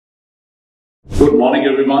Good morning,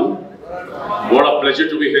 everyone. What a pleasure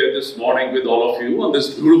to be here this morning with all of you on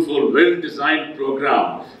this beautiful, well-designed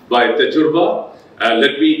program by Tajurba.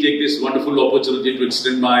 Let me take this wonderful opportunity to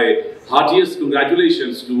extend my heartiest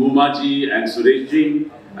congratulations to Umaji and Sureshji,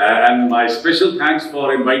 and my special thanks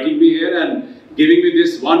for inviting me here and giving me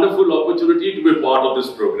this wonderful opportunity to be part of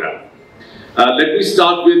this program. Let me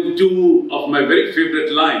start with two of my very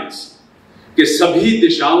favorite lines. कि सभी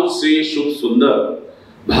दिशाओं से शुभ सुंदर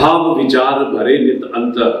भाव विचार भरे नित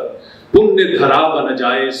अंतर पुण्य धरा बन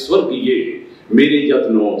जाए स्वर्ग ये मेरे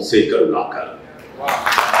यत्नों से करुणाकर।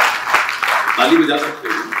 ताली बजा सकते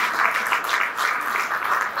हैं।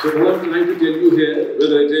 So what I'm trying to tell you here,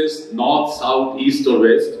 whether it is north, south, east or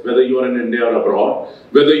west, whether you are in India or abroad,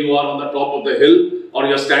 whether you are on the top of the hill or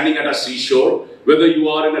you are standing at a seashore, whether you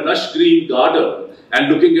are in a lush green garden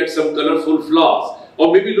and looking at some colorful flowers,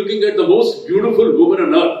 or maybe looking at the most beautiful woman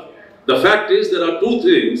on earth, the fact is there are two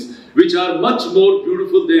things which are much more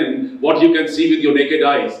beautiful than what you can see with your naked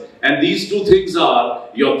eyes. And these two things are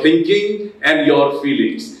your thinking and your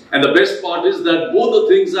feelings. And the best part is that both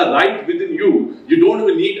the things are right within you. You don't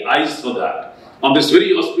even need eyes for that. On this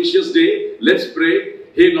very auspicious day, let's pray.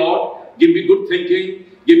 Hey Lord, give me good thinking,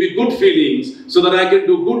 give me good feelings so that I can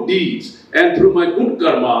do good deeds. And through my good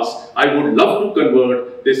karmas, I would love to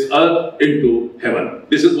convert this earth into heaven.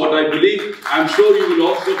 This is what I believe. I'm sure you will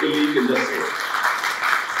also believe in the same.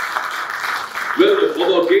 Well, for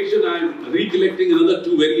the occasion, I'm recollecting another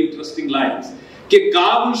two very interesting lines. कि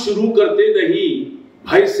काम शुरू करते नहीं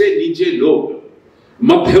भय से नीचे लोग,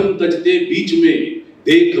 मध्यम तजते बीच में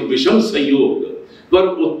देख विषम संयोग, पर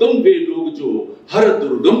उत्तम वे लोग जो हर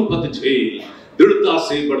दुर्गम पथ झेल, दृढ़ता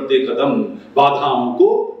से बढ़ते कदम बाधाओं को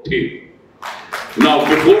ठेल. Now,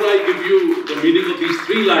 before I give you the meaning of these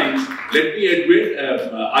three lines, let me admit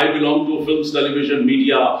I belong to films, television,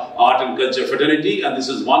 media, art and culture fraternity, and this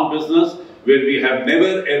is one business where we have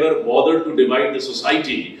never ever bothered to divide the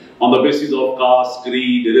society on the basis of caste,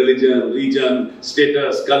 creed, religion, region,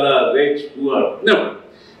 status, color, rich, poor. No.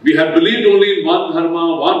 We have believed only in one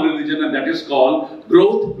dharma, one religion, and that is called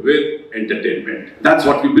growth with entertainment. That's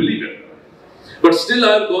what we believe in. But still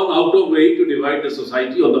I have gone out of way to divide the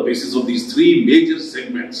society on the basis of these three major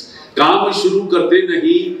segments. काम शुरू करते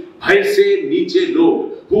नहीं भय से नीचे लोग.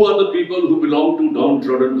 Who are the people who belong to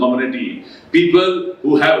downtrodden community? People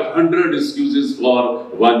who have 100 excuses for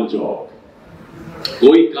one job.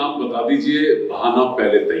 कोई काम बता दीजिए, बहाना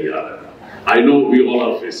पहले तैयार है. I know we all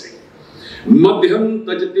are facing. मध्यम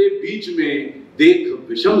तजते बीच में देख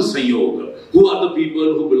विषम संयोग. Who are the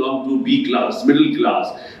people who belong to B class, middle class?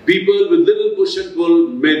 People with little push and pull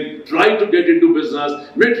may try to get into business,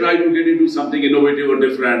 may try to get into something innovative or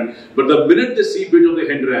different, but the minute they see a bit of the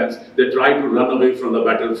hindrance, they try to run away from the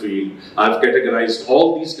battlefield. I've categorized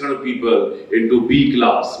all these kind of people into B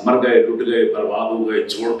class. मर गए, टूट गए, बर्बाद हो गए,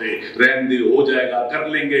 छोड़ दे, रहने दे, हो जाएगा, कर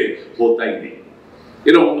लेंगे, होता ही नहीं.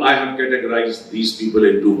 You know, I have categorized these people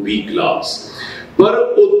into B class. पर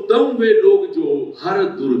उत्तम वे लोग जो हर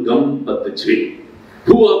दुर्गम पथ झेल.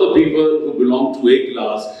 Who are the people who belong to A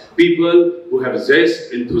class? People who have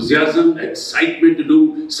zest, enthusiasm, excitement to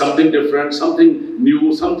do something different, something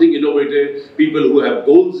new, something innovative. People who have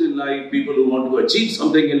goals in life, people who want to achieve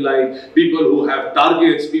something in life, people who have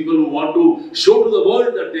targets, people who want to show to the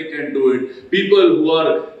world that they can do it, people who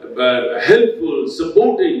are helpful,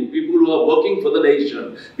 supporting, people who are working for the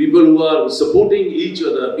nation, people who are supporting each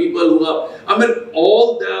other, people who are,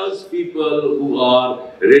 all those people who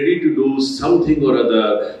are ready to do something or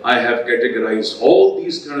other. I have categorized all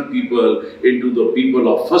these kind of people into the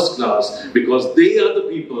people of first class because they are the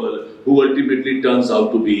people who ultimately turns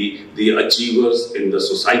out to be the achievers in the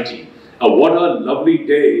society. What a lovely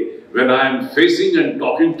day when I am facing and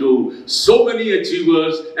talking to so many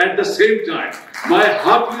achievers at the same time. My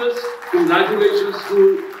heartiest congratulations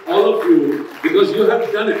to all of you because you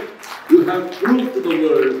have done it. You have proved to the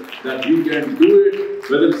world that you can do it,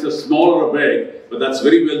 whether it's a small or a big. But that's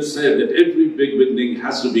very well said that every big beginning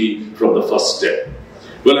has to be from the first step.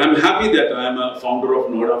 Well, I'm happy that I'm a founder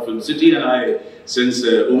of Noida Film City, and since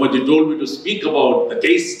Umaji told me to speak about the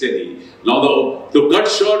case study, now to cut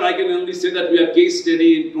short, I can only say that we are case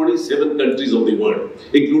study in 27 countries of the world,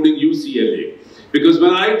 including UCLA. Because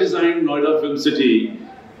when I designed Noida Film City,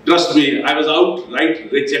 trust me, I was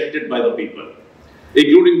outright rejected by the people,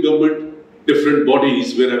 including government, different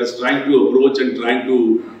bodies, where I was trying to approach and trying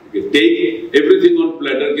to take everything on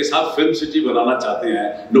platter के साथ film city बनाना चाहते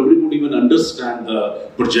हैं. Nobody would even understand the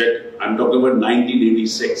project. I'm talking about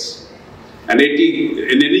 1986. And in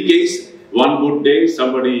any case, one good day,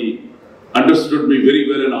 somebody understood me very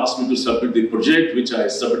well and asked me to submit the project, which I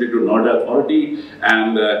submitted to Noida Authority,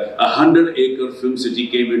 and 100-acre film city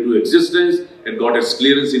came into existence. It got its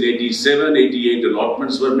clearance in 87, 88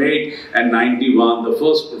 allotments were made, and 91 the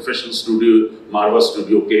first professional studio, Marwah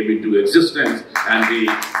Studio, came into existence, and we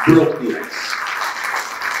broke the ice.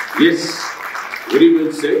 Yes, very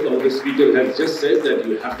well said. All the speaker has just said that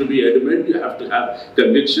you have to be adamant, you have to have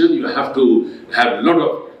conviction, you have to have a lot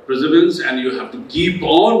of perseverance, and you have to keep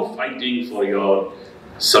on fighting for your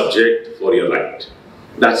subject, for your right.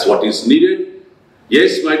 That's what is needed.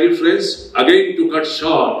 Yes, my dear friends, again to cut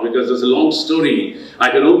short, because there's a long story, I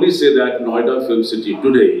can only say that Noida Film City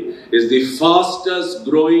today is the fastest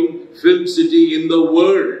growing film city in the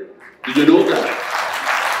world. Did you know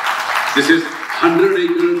that? This is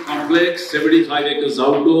 100-acre complex, 75 acres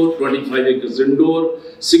outdoor, 25 acres indoor,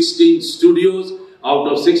 16 studios. Out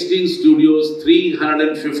of 16 studios,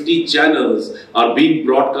 350 channels are being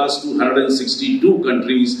broadcast to 162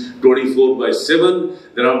 countries, 24/7.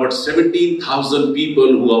 There are about 17,000 people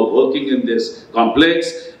who are working in this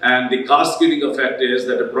complex, and the cascading effect is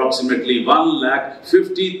that approximately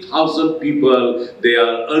 150,000 people, they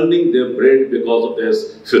are earning their bread because of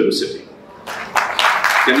this film city.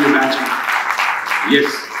 Can you imagine?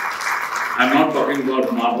 Yes. I'm not talking about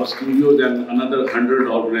Marwah Studios and another 100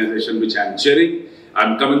 organizations which I'm chairing.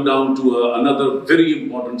 I'm coming down to another very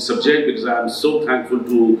important subject, because I'm so thankful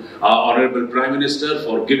to our Honorable Prime Minister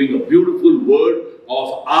for giving a beautiful word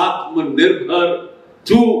of Atmanirbhar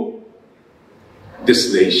to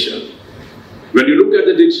this nation. When you look at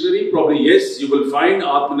the dictionary, probably yes, you will find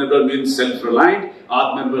Atmanirbhar means self-reliant,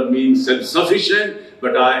 Atmanirbhar means self-sufficient,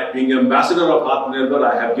 but I, being ambassador of Atmanirbhar,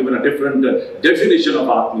 I have given a different definition of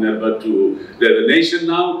Atmanirbhar to the nation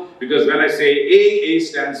now, because when I say A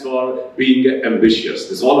stands for being ambitious.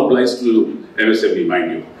 This all applies to MSME,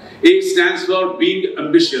 mind you. A stands for being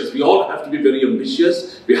ambitious. We all have to be very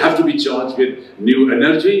ambitious. We have to be charged with new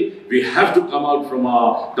energy. We have to come out from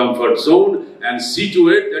our comfort zone and see to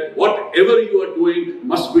it that whatever you are doing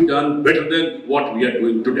must be done better than what we are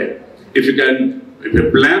doing today. If you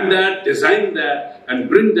plan that, design that, and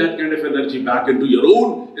bring that kind of energy back into your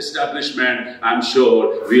own establishment, I'm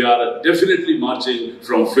sure we are definitely marching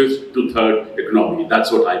from 5th to 3rd economy.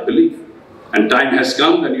 That's what I believe. And time has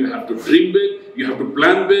come when you have to dream big, you have to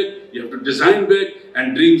plan big, you have to design big,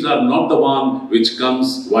 and dreams are not the one which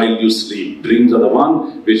comes while you sleep. Dreams are the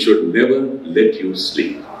one which should never let you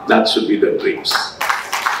sleep. That should be the dreams.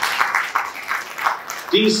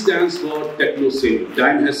 T stands for techno-saving.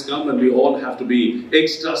 Time has come and we all have to be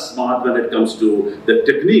extra smart when it comes to the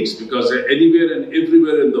techniques, because anywhere and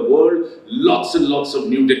everywhere in the world, lots and lots of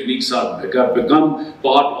new techniques have become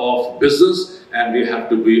part of business, and we have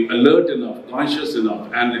to be alert enough, conscious enough,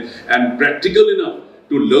 and practical enough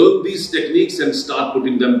to learn these techniques and start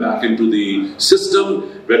putting them back into the system,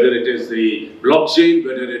 whether it is the blockchain,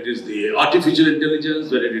 whether it is the artificial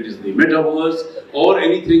intelligence, whether it is the metaverse, or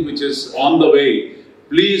anything which is on the way.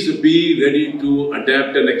 Please be ready to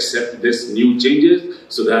adapt and accept these new changes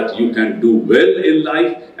so that you can do well in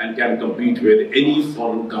life and can compete with any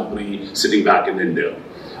foreign company sitting back in India.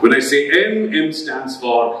 When I say M stands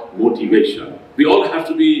for motivation. We all have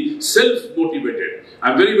to be self-motivated.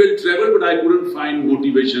 I'm very well traveled, but I couldn't find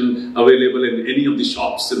motivation available in any of the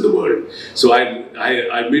shops in the world. So I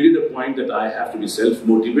made it a point that I have to be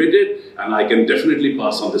self-motivated, and I can definitely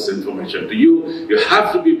pass on this information to you. You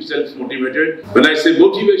have to be self-motivated. When I say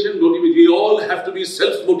motivation, we all have to be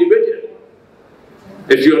self-motivated.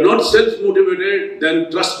 If you are not self-motivated, then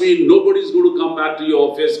trust me, nobody is going to come back to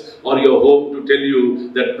your office or your home to tell you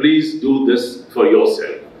that please do this for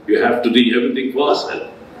yourself. You have to do everything for yourself.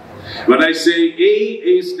 When I say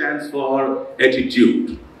A stands for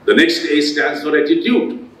attitude. The next A stands for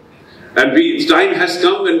attitude. And time has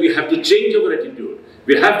come when we have to change our attitude.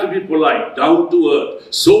 We have to be polite, down to earth,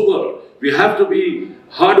 sober. We have to be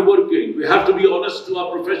hardworking. We have to be honest to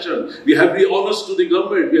our profession. We have to be honest to the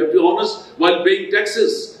government. We have to be honest while paying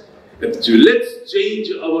taxes. Let's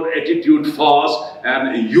change our attitude fast,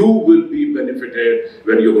 and you will be benefited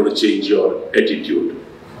when you're going to change your attitude.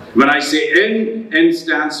 When I say N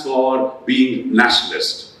stands for being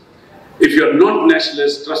nationalist. If you're not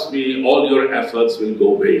nationalist, trust me, all your efforts will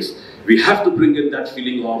go waste. We have to bring in that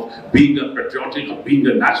feeling of being a patriotic, of being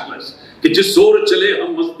a nationalist. कि जिस सोर चले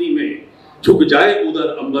हम मस्ती में, झुक जाए उधर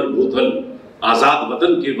अंबर भूतल, आजाद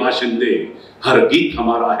वतन के बाशिंदे, हर गीत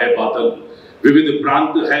हमारा है बादल, विविध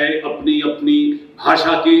प्रांत है अपनी अपनी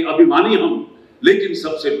भाषा के अभिमानी हम, लेकिन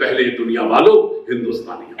सबसे पहले दुनिया वालों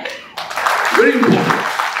हिंदुस्तानी हम. Very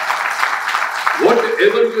important.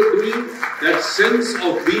 Whatever you're doing, that sense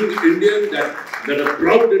of being Indian, that that a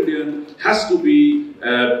proud Indian has to be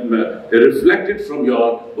reflected from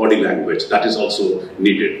your body language. That is also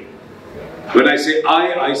needed. When I say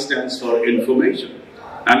I stands for information.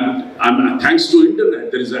 And thanks to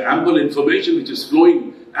internet, there is ample information which is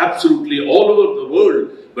flowing absolutely all over the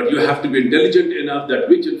world. But you have to be intelligent enough that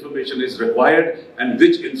which information is required and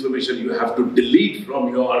which information you have to delete from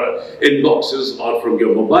your inboxes or from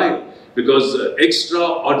your mobile. Because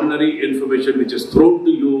extraordinary information which is thrown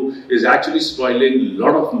to you is actually spoiling a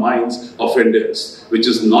lot of minds of Indians, which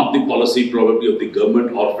is not the policy probably of the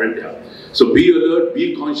government of India. So be alert,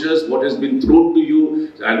 be conscious what has been thrown to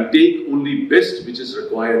you and take only best which is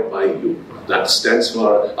required by you. That stands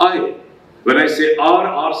for I. When I say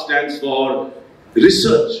R stands for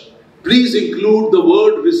research. Please include the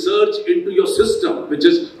word research into your system, which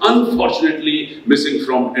is unfortunately missing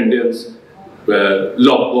from Indians'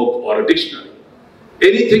 logbook or a dictionary.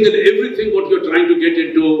 Anything and everything what you're trying to get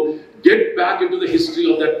into, get back into the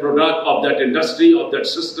history of that product, of that industry, of that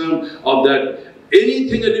system, of that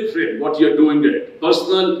anything and everything what you're doing it,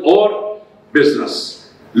 personal or business.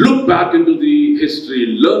 Look back into the history,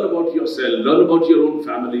 learn about yourself, learn about your own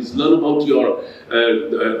families, learn about your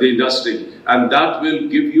the industry, and that will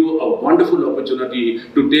give you a wonderful opportunity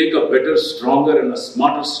to take a better, stronger and a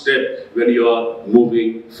smarter step when you are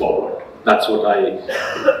moving forward. That's what I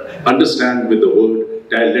understand with the word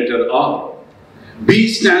letter R. B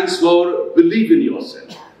stands for believe in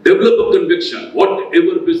yourself. Develop a conviction.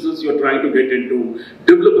 Whatever business you're trying to get into,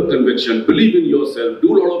 develop a conviction, believe in yourself,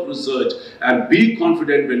 do a lot of research, and be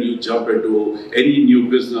confident when you jump into any new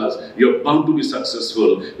business. You're bound to be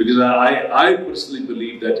successful, because I personally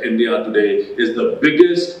believe that India today is the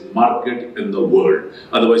biggest market in the world.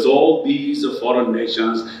 Otherwise, all these foreign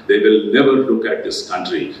nations, they will never look at this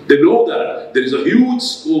country. They know that there is a huge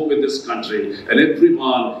scope in this country, and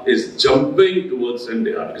everyone is jumping towards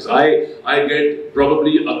India, because I get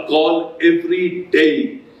probably a call every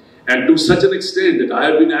day, and to such an extent that I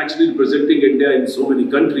have been actually representing India in so many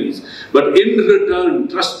countries. But in return,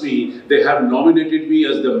 trust me, they have nominated me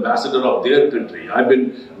as the ambassador of their country. I've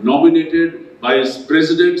been nominated by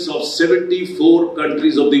presidents of 74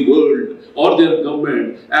 countries of the world or their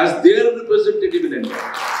government as their representative in India,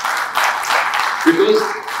 because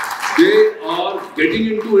they are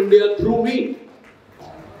getting into India through me.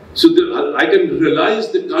 So I can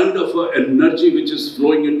realize the kind of energy which is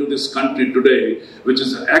flowing into this country today, which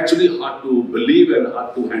is actually hard to believe and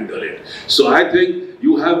hard to handle it. So I think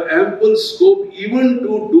you have ample scope even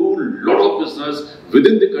to do a lot of business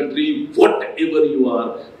within the country, whatever you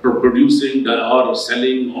are producing or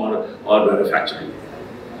selling or manufacturing.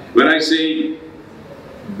 When I say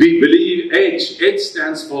believe, H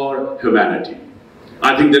stands for humanity.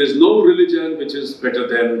 I think there is no religion which is better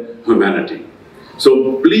than humanity.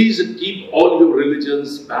 So please keep all your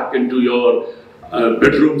religions back into your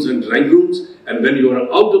bedrooms and drawing rooms, and when you are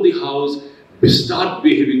out of the house, start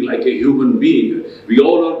behaving like a human being. We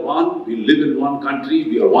all are one, we live in one country,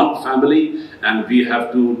 we are one family, and we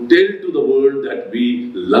have to tell to the world that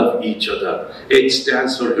we love each other. H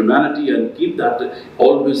stands for humanity, and keep that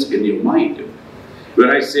always in your mind.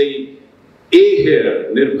 When I say A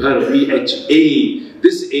here, Nirbhar, VHA,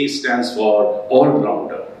 this A stands for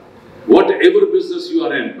all-rounder. Whatever business you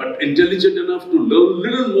are in, but intelligent enough to learn a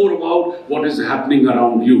little more about what is happening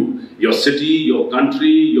around you, your city, your country,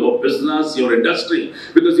 your business, your industry,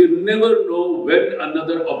 because you never know when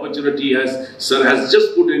another opportunity has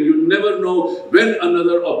just put in. You never know when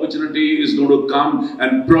another opportunity is going to come,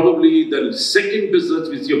 and probably the second business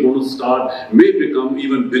which you're going to start may become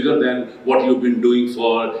even bigger than what you've been doing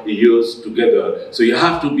for years together. So you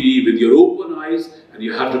have to be with your open eyes, and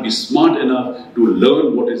you have to be smart enough to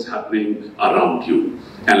learn what is happening around you.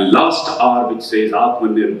 And last R, which says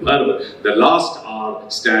Atmanirbhar, the last R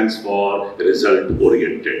stands for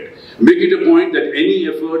result-oriented. Make it a point that any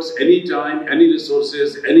efforts, any time, any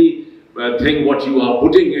resources, any thing what you are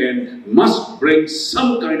putting in must bring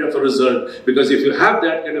some kind of a result, because if you have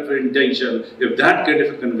that kind of an intention, if that kind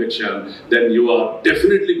of a conviction, then you are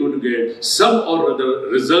definitely going to get some or other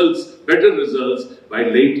results, better results by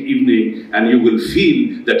late evening, and you will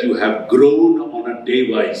feel that you have grown on a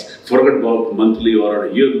day-wise. Forget about monthly or on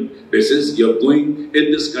a yearly basis. You're going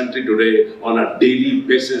in this country today on a daily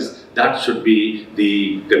basis. That should be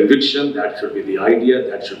the conviction, that should be the idea,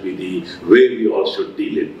 that should be the way we all should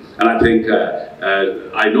deal it. And I think,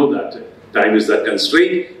 I know that time is that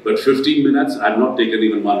constraint, but 15 minutes, I've not taken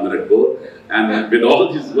even 1 minute more. And with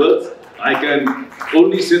all these words, I can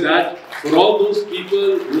only say that for all those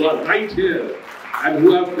people who are right here and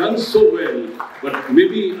who have done so well, but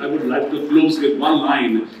maybe I would like to close with one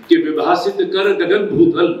line, कि विभासित कर गगन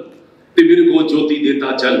भूतल, तिमिर को ज्योति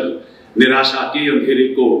देता चल. निराशा के अंधेरे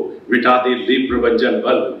को मिटा दे ले प्रभंजन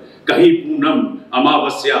बल। कहीं पूनम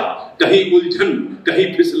अमावस्या, कहीं उलझन,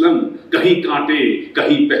 कहीं फिसलन, कहीं कांटे,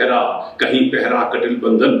 कहीं पहरा कटिल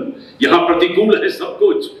बंधन। यहाँ प्रतिकूल है सब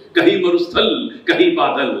कुछ, कहीं मरुस्थल, कहीं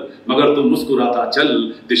बादल, मगर तू मुस्कुराता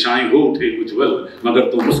चल, दिशाएं हो उठे उज्जवल। मगर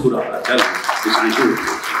तू मुस्कुराता चल, दिशाएं हो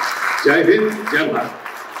उठे। जय हिंद, जय भारत।